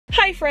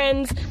Hi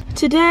friends!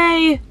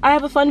 Today I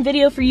have a fun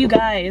video for you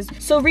guys.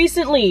 So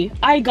recently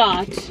I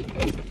got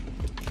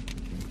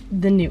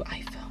the new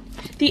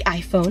iPhone, the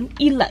iPhone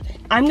 11.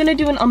 I'm gonna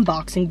do an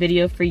unboxing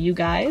video for you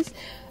guys,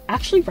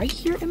 actually right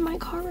here in my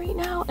car right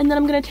now, and then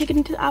I'm gonna take it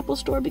into the Apple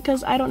store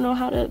because I don't know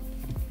how to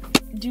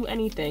do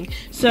anything.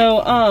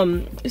 So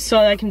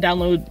I can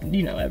download,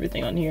 you know,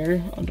 everything on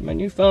here onto my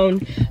new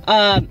phone.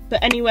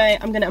 But anyway,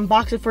 I'm gonna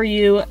unbox it for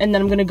you, and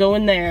then I'm gonna go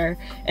in there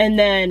and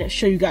then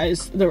show you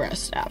guys the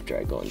rest after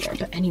I go in there.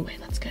 But anyway,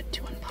 let's get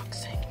to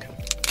unboxing.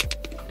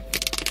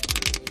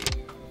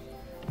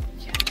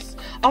 Yes.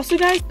 Also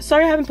guys,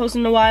 sorry I haven't posted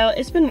in a while.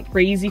 It's been a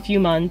crazy few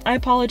months. I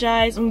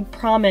apologize. I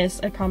promise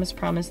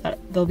that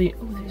there'll be,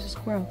 oh, there's a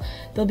squirrel.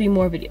 There'll be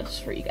more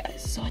videos for you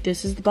guys. So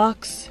this is the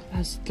box. It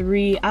has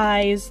 3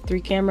 eyes,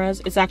 3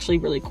 cameras. It's actually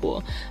really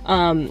cool.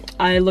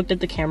 I looked at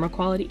the camera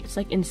quality. It's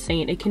like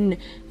insane. It can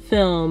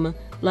film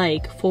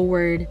like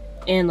forward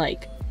and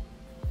like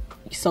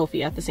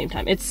selfie at the same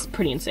time. It's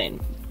pretty insane.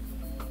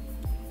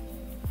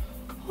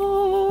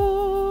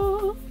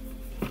 Oh.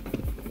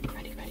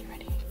 Ready.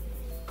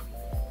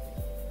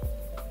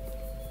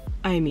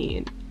 I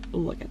mean,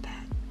 look at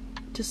that.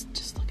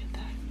 Just look at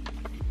that.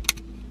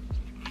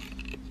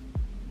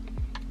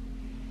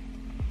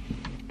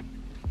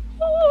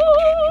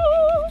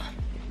 Oh.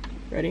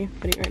 Ready?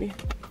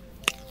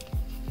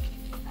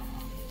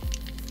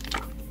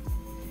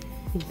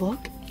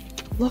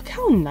 Look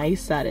how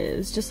nice that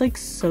is. Just like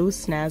so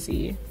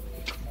snazzy.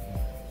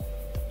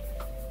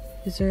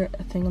 Is there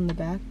a thing on the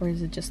back, or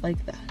is it just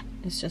like that?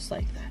 It's just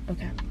like that.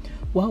 Okay.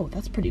 Whoa,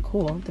 that's pretty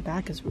cool. The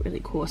back is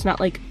really cool. It's not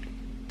like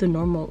the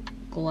normal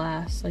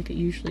glass like it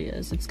usually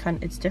is.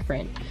 It's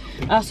different.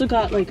 I also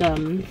got like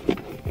I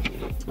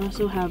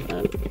also have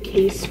a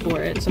case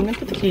for it, so I'm gonna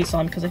put the case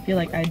on because I feel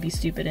like I'd be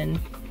stupid and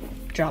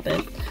drop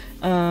it.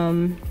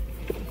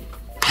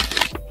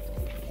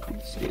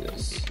 Let's do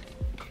this.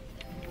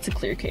 It's a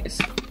clear case.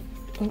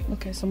 Oh,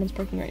 okay, someone's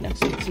parking right next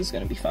to me. This is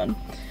gonna be fun.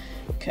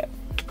 Okay,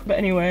 but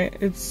anyway,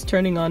 it's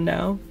turning on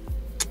now.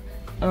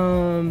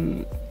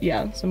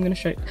 Yeah, so I'm gonna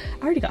show you.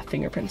 I already got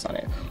fingerprints on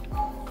it.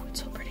 Oh,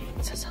 it's so pretty.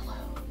 It says hello.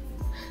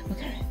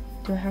 Okay,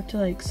 do I have to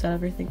like set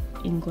everything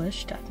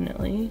English?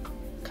 Definitely.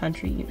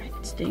 Country,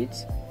 United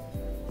States.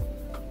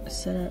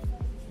 Set up,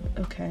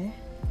 okay.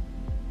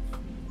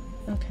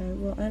 Okay,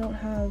 well I don't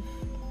have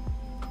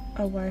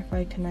a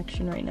Wi-Fi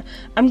connection right now.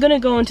 I'm gonna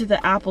go into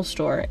the Apple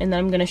store and then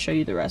I'm gonna show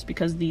you the rest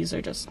because these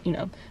are just, you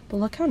know, but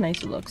look how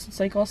nice it looks.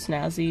 It's like all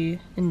snazzy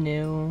and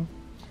new.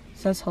 It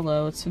says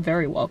hello, it's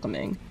very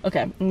welcoming.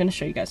 Okay, I'm gonna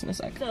show you guys in a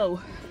sec.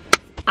 So,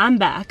 I'm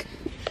back.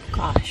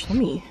 Gosh, let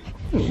me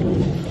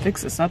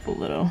fix this up a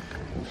little.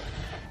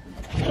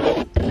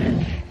 We're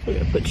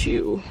gonna put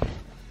you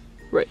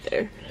right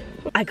there.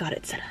 I got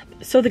it set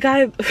up. So the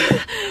guy,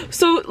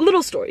 so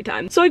little story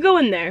time. So I go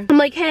in there, I'm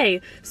like,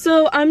 hey,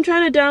 so I'm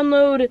trying to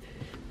download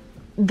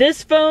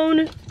this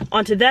phone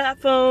onto that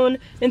phone,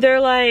 and they're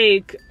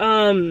like,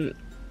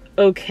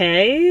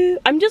 okay.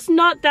 I'm just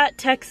not that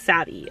tech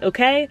savvy,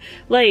 okay?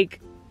 Like,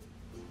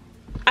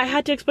 I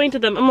had to explain to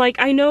them, I'm like,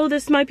 I know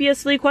this might be a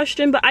silly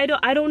question, but I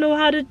don't know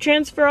how to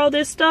transfer all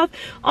this stuff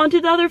onto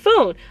the other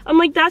phone. I'm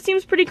like, that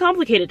seems pretty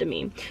complicated to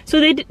me. So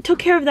they took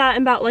care of that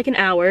in about like an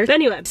hour. But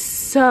anyway,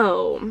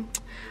 so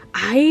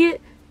I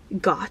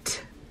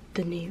got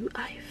the new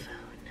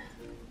iPhone.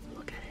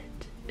 Look at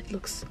it. It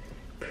looks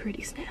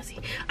pretty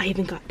snazzy. I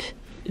even got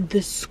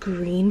the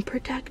screen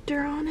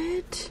protector on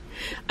it.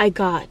 I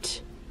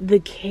got the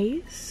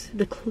case,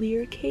 the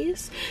clear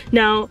case.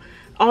 Now,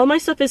 all my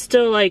stuff is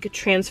still like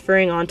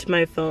transferring onto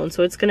my phone,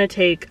 so it's gonna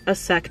take a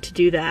sec to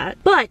do that.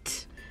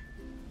 But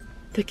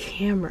the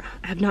camera,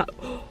 I haven't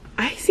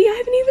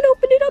even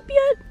opened it up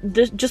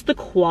yet. Just the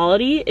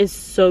quality is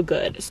so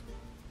good.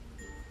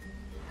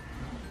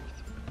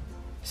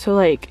 So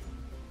like,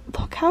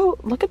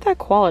 look at that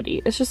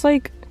quality. It's just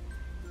like,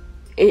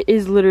 it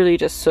is literally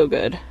just so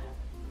good.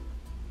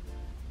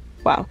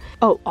 Wow.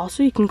 Oh,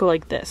 also you can go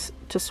like this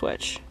to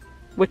switch,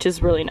 which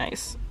is really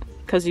nice,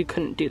 because you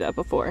couldn't do that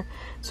before.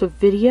 So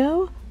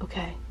video,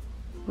 okay,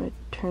 I'm gonna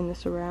turn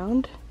this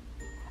around.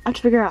 I have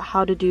to figure out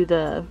how to do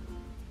the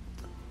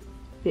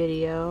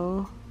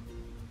video.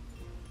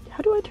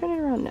 How do I turn it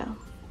around now?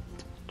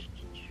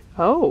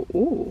 Oh,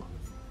 ooh,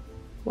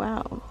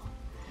 wow.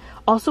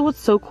 Also, what's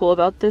so cool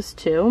about this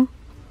too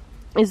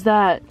is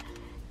that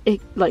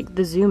it, like,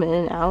 the zoom in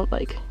and out,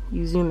 like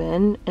you zoom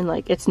in and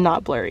like it's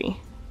not blurry.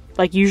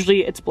 Like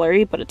usually it's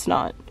blurry, but it's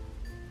not.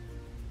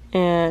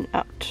 And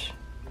out.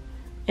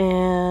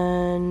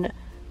 And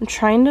I'm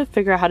trying to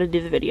figure out how to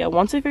do the video.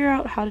 Once I figure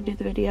out how to do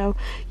the video,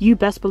 you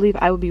best believe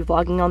I will be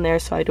vlogging on there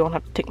so I don't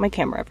have to take my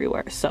camera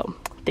everywhere. So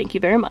thank you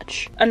very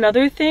much.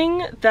 Another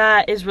thing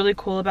that is really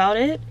cool about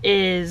it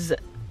is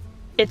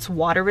it's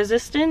water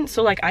resistant.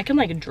 So like I can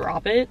like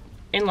drop it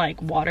in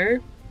like water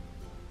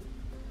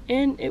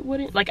and it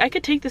wouldn't, like I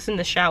could take this in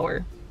the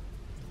shower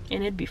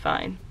and it'd be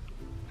fine.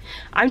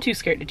 I'm too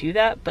scared to do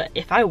that, but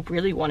if I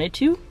really wanted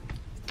to,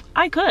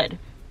 I could.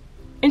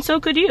 And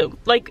so could you.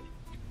 Like,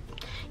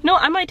 you know,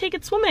 I might take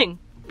it swimming,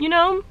 you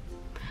know?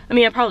 I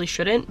mean, I probably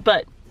shouldn't,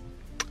 but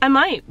I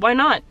might, why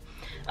not?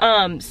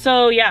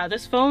 So yeah,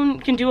 this phone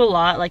can do a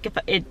lot. Like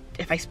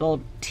if I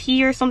spill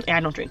tea or something, I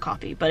don't drink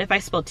coffee, but if I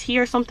spill tea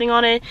or something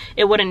on it,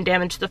 it wouldn't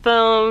damage the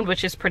phone,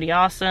 which is pretty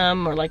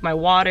awesome. Or like my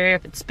water,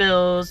 if it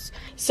spills.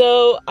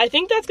 So I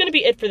think that's gonna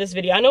be it for this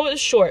video. I know it was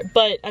short,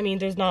 but I mean,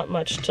 there's not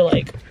much to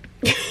like,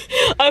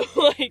 I'm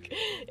like,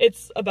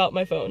 it's about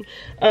my phone.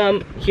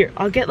 Here,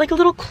 I'll get like a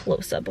little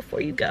close-up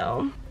before you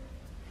go.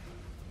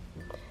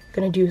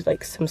 Gonna do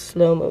like some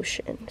slow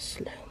motion.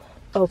 Slow-mo.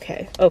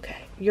 Okay,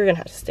 you're gonna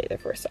have to stay there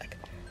for a sec.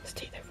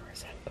 Stay there for a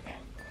sec, okay.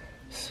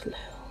 Slow-mo.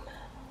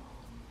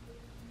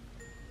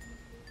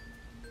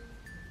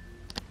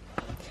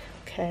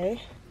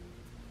 Okay.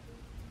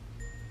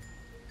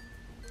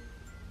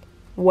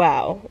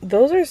 Wow,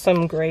 those are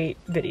some great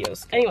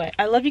videos. Anyway,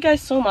 I love you guys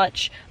so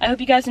much. I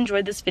hope you guys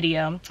enjoyed this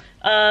video.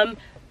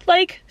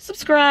 Like,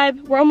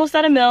 subscribe. We're almost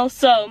at 1 mil,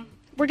 so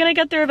we're gonna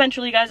get there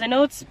eventually, guys. I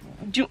know it's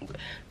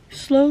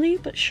slowly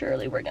but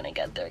surely we're gonna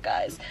get there,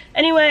 guys.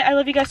 Anyway, I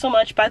love you guys so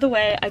much. By the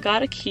way, I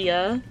got a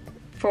Kia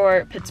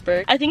for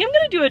Pittsburgh. I think I'm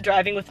gonna do a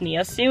driving with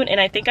Nia soon, and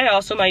I think I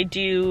also might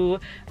do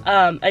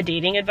a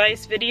dating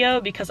advice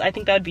video, because I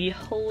think that would be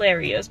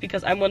hilarious,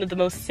 because I'm one of the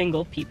most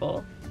single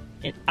people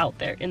out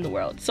there in the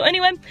world. So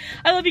anyway,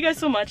 I love you guys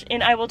so much,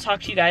 and I will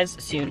talk to you guys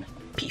soon.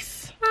 Peace.